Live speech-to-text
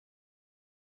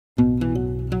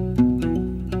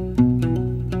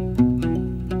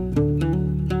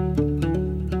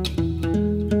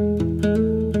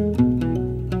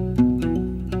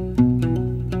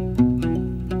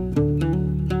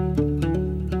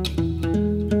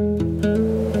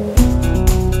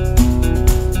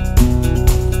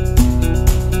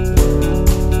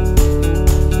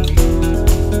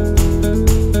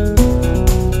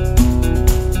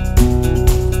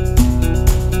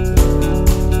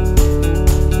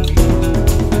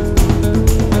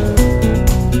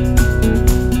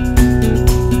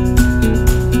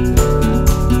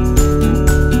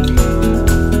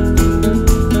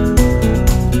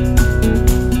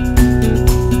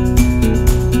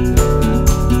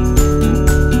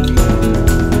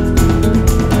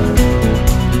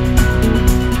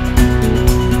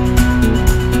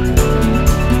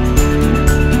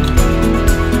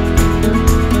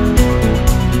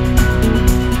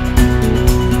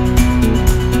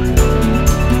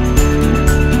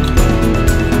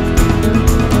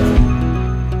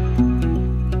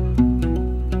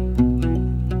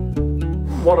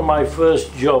of my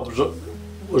first jobs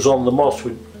was on the moss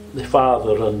with the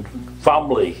father and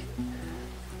family,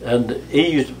 and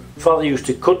father used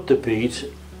to cut the peat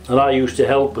and I used to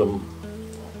help him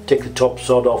take the top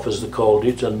sod off, as they called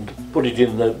it, and put it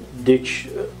in the ditch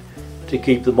to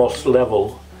keep the moss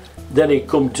level. Then he'd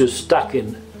come to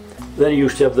stacking. Then he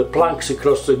used to have the planks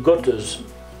across the gutters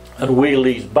and wheel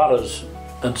these barrows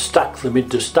and stack them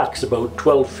into stacks about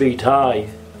 12 feet high.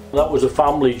 That was a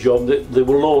family job. They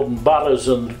were loading barrows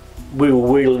and we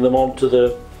were wheeling them onto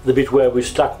the bit where we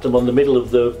stacked them on the middle of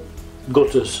the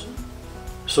gutters.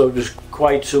 So it was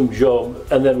quite some job.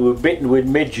 And then we were bitten with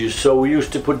midges, so we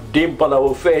used to put dimp on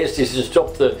our faces to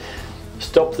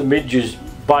stop the midges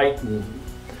biting.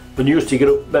 We used to get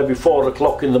up maybe 4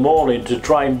 o'clock in the morning to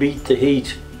try and beat the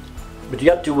heat. But you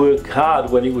had to work hard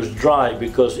when it was dry,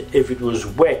 because if it was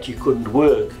wet you couldn't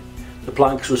work. The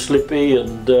planks were slippy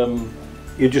and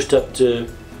you just had to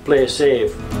play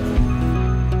safe.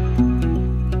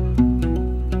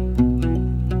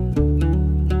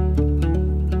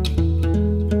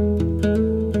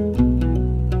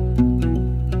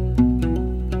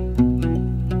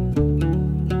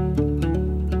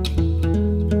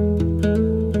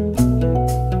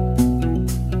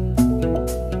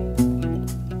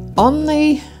 On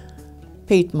the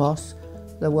peat moss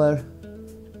there were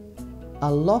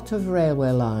a lot of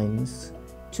railway lines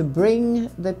to bring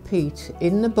the peat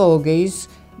in the bogies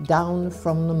down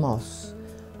from the moss,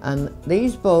 and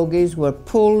these bogies were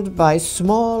pulled by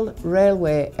small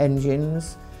railway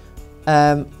engines,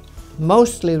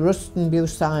 mostly Ruston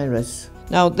Bucyrus.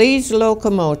 Now these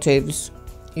locomotives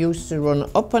used to run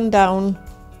up and down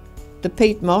the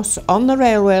peat moss on the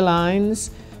railway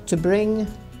lines to bring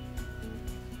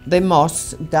the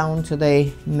moss down to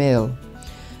the mill.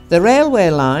 The railway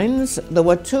lines, there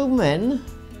were 2 men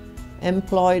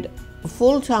employed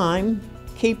full-time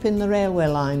keeping the railway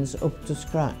lines up to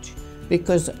scratch,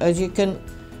 because as you can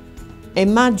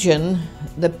imagine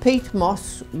the peat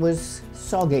moss was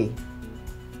soggy,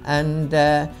 and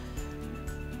the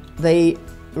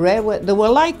railway, they were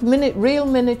like real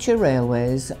miniature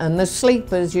railways, and the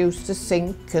sleepers used to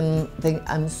sink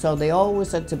and so they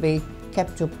always had to be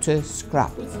kept up to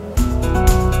scrap.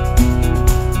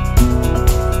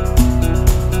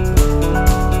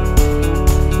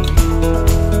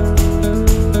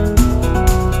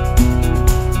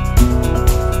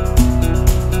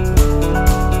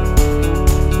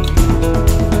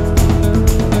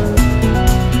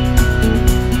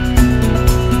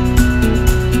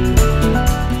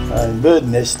 Bird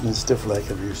nesting and stuff like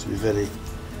that used to be very.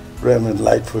 Reverend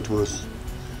Lightfoot was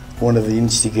one of the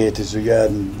instigators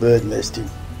regarding bird nesting.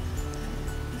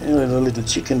 You know, the little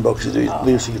chicken boxes,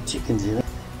 we used to get chickens, you know.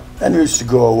 And we used to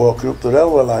go walking up the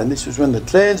railway line. This was when the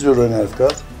trains were running, of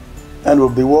course. And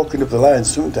we'd be walking up the line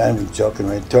sometimes and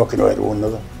talking away to one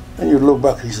another. And you'd look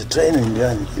back, there's a train in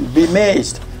behind you. You'd be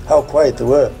amazed how quiet they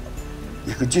were.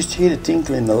 You could just hear the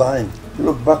tinkle in the line. You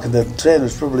look back and the train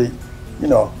was probably, you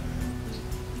know,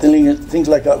 things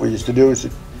like that we used to do.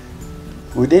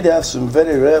 We did have some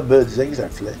very rare birds' eggs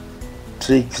actually.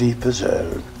 Tree creepers,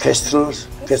 kestrels,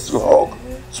 kestrel hawk,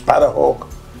 sparrowhawk,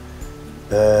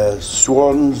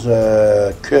 swans,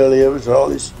 curlews, all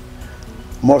these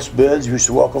moss birds. We used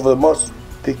to walk over the moss,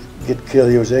 get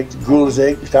curlew's eggs, gull's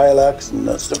eggs, skylarks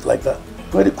and stuff like that.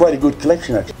 We had quite a good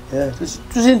collection actually. Yeah, it was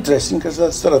interesting because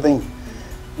that's the sort of thing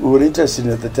we were interested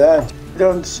in at the time. We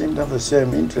don't seem to have the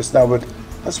same interest now, but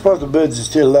I suppose the birds are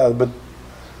still there, but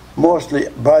mostly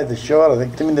by the shore, I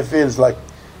think. In the fields like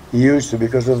you used to,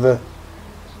 because of the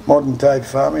modern type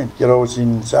farming. You're always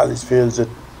in Sally's fields that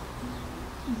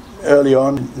early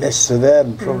on nests are there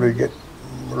and probably get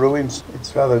ruins.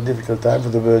 It's rather a difficult time for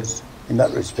the birds in that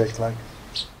respect, like.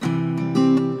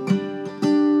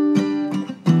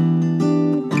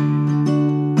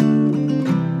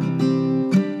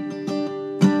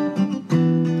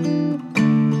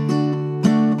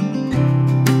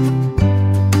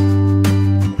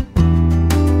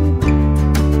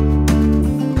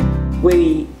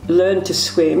 We learned to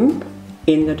swim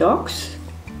in the docks,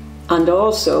 and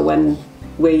also when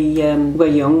we were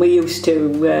young we used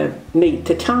to meet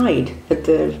the tide at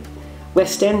the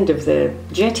west end of the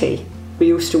jetty. We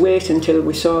used to wait until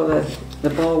we saw the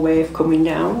bow wave coming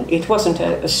down. It wasn't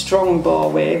a strong bow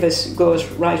wave as goes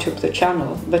right up the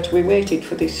channel, but we waited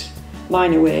for this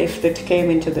minor wave that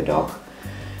came into the dock,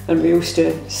 and we used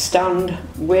to stand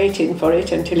waiting for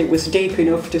it until it was deep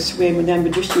enough to swim, and then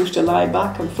we just used to lie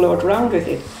back and float around with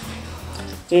it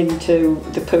into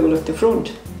the pool at the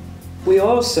front. We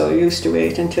also used to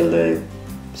wait until the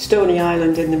stony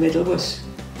island in the middle was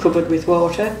covered with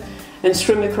water and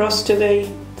swim across to the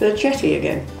jetty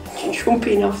again,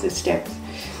 jumping off the steps.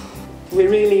 We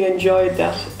really enjoyed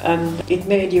that, and it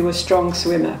made you a strong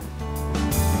swimmer.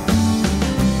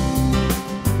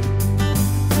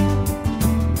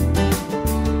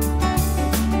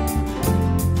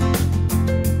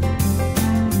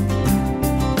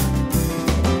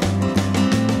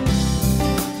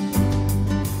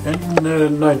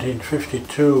 In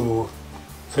 1952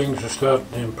 things were starting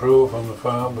to improve on the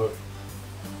farm, but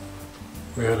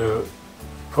we had a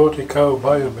 40 cow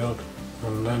byre built,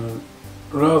 and then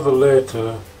rather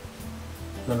later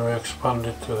then we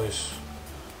expanded to this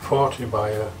 40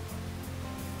 byre,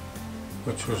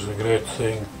 which was a great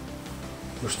thing.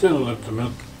 We still had the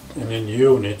milk in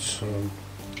units and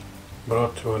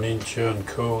brought to an in-churn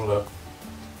cooler,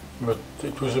 but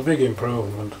it was a big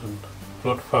improvement and a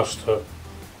lot faster.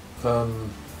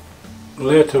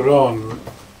 Later on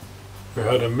we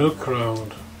had a milk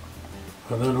round,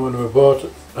 and then when we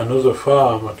bought another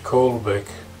farm at Colbeck,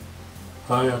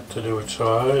 I had to do it,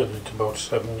 so I had it about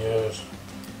 7 years,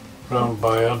 round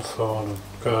by Anthorn and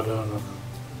Garden and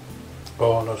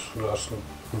Bowness and Lassen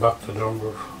and back to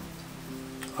Drumburg.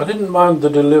 I didn't mind the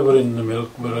delivering the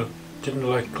milk, but I didn't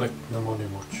like collecting the money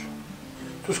much.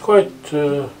 It was quite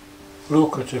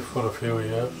lucrative for a few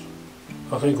years.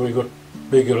 I think we got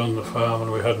bigger on the farm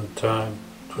and we hadn't time.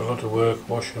 It was a lot of work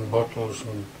washing bottles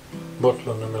and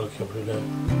bottling the milk every day.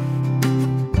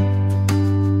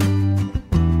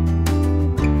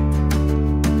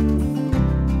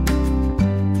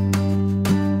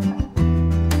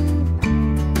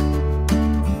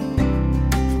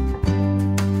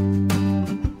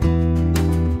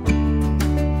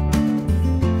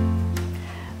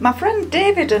 My friend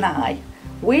David and I,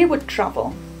 we would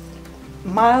travel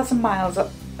miles and miles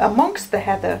up amongst the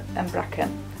heather and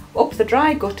bracken, up the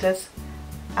dry gutters,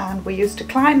 and we used to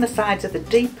climb the sides of the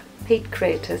deep peat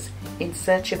craters in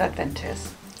search of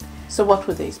adventures. So what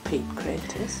were these peat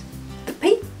craters? The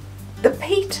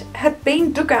peat had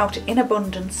been dug out in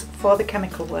abundance for the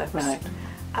chemical works. Right.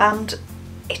 And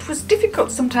it was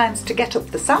difficult sometimes to get up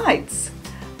the sides.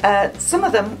 Some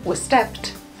of them were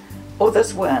stepped,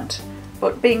 others weren't,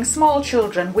 but being small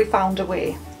children we found a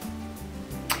way.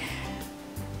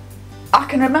 I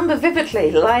can remember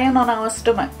vividly lying on our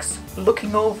stomachs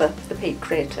looking over the peat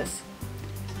craters,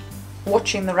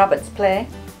 watching the rabbits play,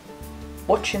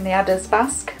 watching the adders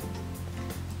bask,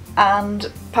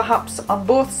 and perhaps on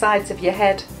both sides of your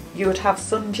head you would have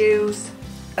sundews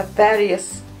of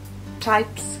various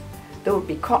types. There would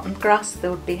be cotton grass,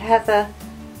 there would be heather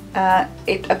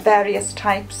of various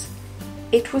types.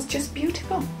 It was just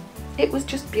beautiful. It was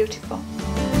just beautiful.